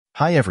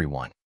Hi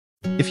everyone.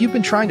 If you've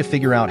been trying to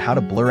figure out how to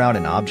blur out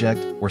an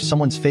object or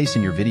someone's face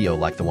in your video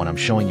like the one I'm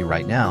showing you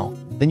right now,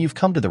 then you've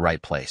come to the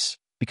right place,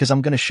 because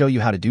I'm going to show you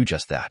how to do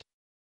just that.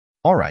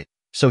 Alright,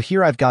 so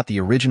here I've got the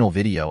original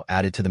video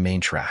added to the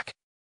main track.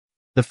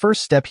 The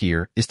first step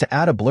here is to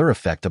add a blur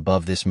effect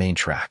above this main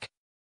track.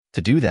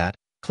 To do that,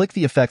 click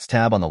the Effects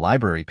tab on the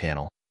Library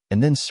panel,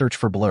 and then search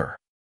for Blur.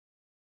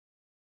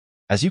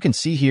 As you can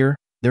see here,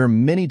 there are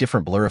many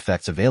different blur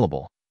effects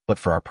available, but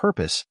for our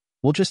purpose,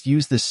 we'll just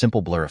use this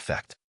simple blur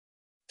effect.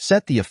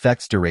 Set the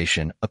effect's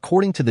duration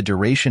according to the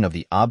duration of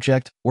the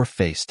object or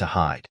face to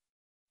hide.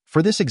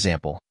 For this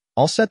example,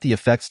 I'll set the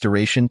effect's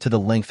duration to the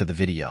length of the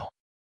video.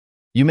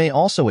 You may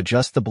also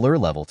adjust the blur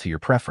level to your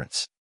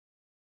preference.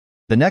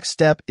 The next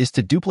step is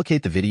to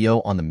duplicate the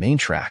video on the main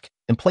track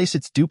and place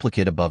its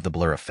duplicate above the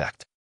blur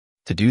effect.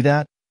 To do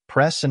that,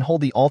 press and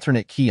hold the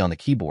alternate key on the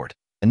keyboard,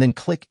 and then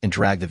click and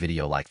drag the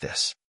video like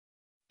this.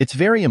 It's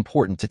very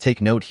important to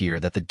take note here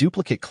that the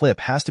duplicate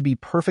clip has to be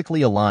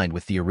perfectly aligned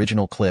with the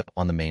original clip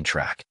on the main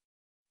track.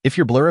 If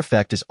your blur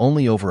effect is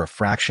only over a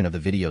fraction of the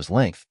video's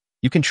length,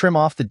 you can trim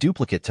off the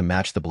duplicate to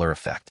match the blur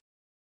effect.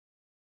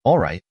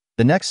 Alright,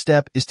 the next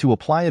step is to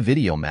apply a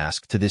video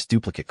mask to this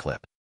duplicate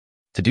clip.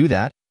 To do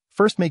that,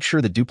 first make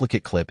sure the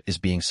duplicate clip is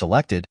being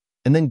selected,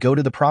 and then go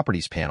to the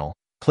Properties panel,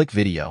 click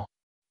Video,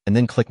 and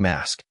then click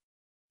Mask.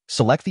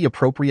 Select the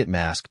appropriate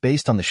mask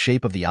based on the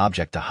shape of the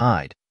object to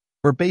hide,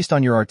 or based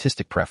on your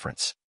artistic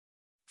preference.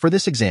 For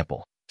this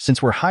example,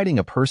 since we're hiding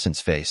a person's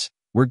face,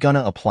 we're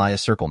gonna apply a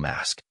circle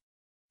mask.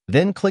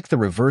 Then click the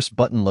reverse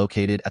button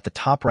located at the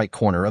top right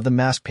corner of the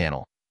mask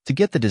panel to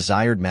get the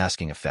desired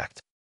masking effect.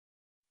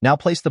 Now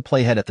place the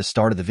playhead at the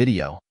start of the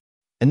video,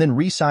 and then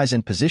resize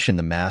and position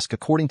the mask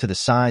according to the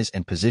size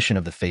and position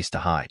of the face to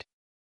hide.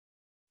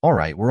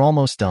 Alright, we're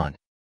almost done.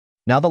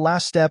 Now the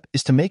last step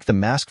is to make the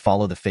mask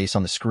follow the face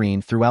on the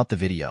screen throughout the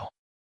video.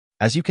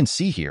 As you can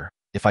see here,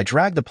 if I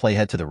drag the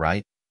playhead to the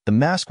right, the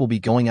mask will be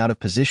going out of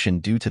position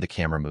due to the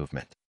camera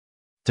movement.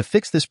 To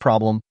fix this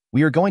problem,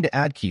 we are going to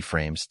add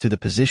keyframes to the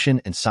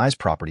position and size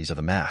properties of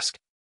the mask.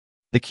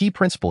 The key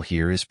principle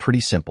here is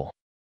pretty simple.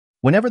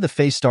 Whenever the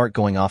face starts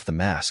going off the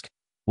mask,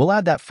 we'll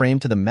add that frame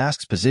to the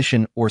mask's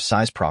position or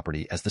size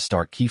property as the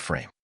start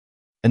keyframe.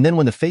 And then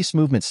when the face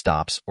movement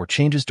stops or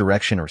changes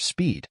direction or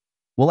speed,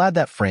 we'll add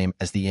that frame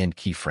as the end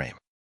keyframe.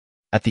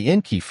 At the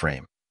end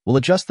keyframe, we'll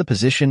adjust the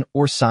position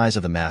or size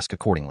of the mask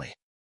accordingly.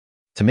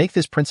 To make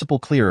this principle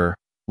clearer,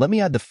 let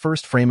me add the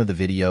first frame of the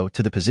video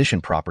to the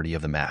position property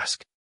of the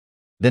mask.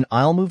 Then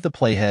I'll move the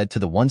playhead to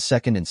the 1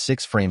 second and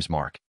 6 frames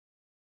mark,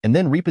 and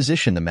then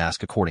reposition the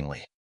mask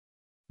accordingly.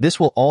 This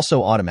will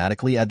also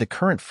automatically add the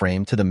current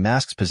frame to the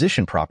mask's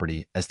position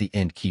property as the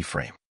end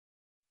keyframe.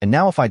 And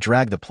now if I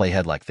drag the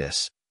playhead like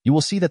this, you will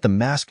see that the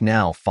mask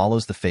now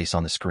follows the face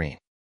on the screen.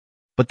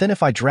 But then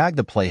if I drag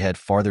the playhead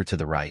farther to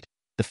the right,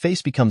 the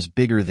face becomes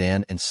bigger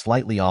than and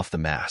slightly off the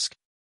mask.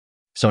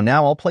 So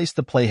now I'll place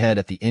the playhead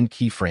at the end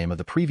keyframe of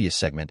the previous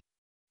segment,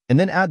 and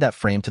then add that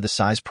frame to the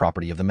size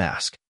property of the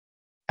mask.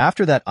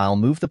 After that, I'll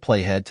move the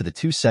playhead to the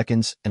 2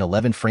 seconds and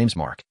 11 frames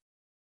mark,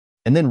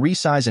 and then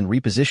resize and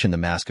reposition the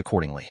mask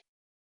accordingly.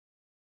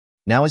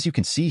 Now as you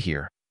can see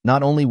here,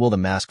 not only will the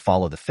mask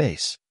follow the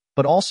face,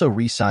 but also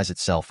resize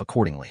itself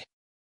accordingly.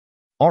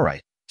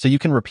 Alright, so you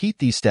can repeat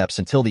these steps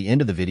until the end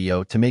of the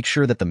video to make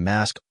sure that the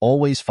mask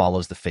always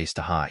follows the face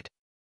to hide.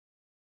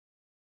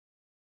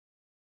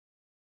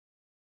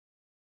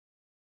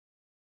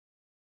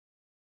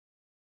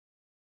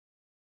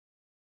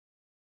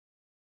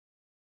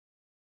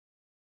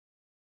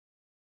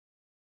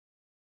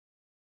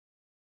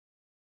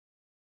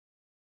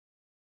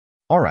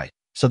 Alright,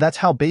 so that's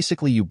how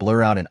basically you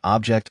blur out an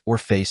object or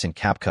face in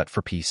CapCut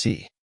for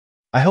PC.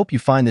 I hope you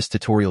find this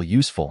tutorial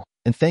useful,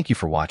 and thank you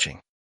for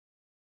watching.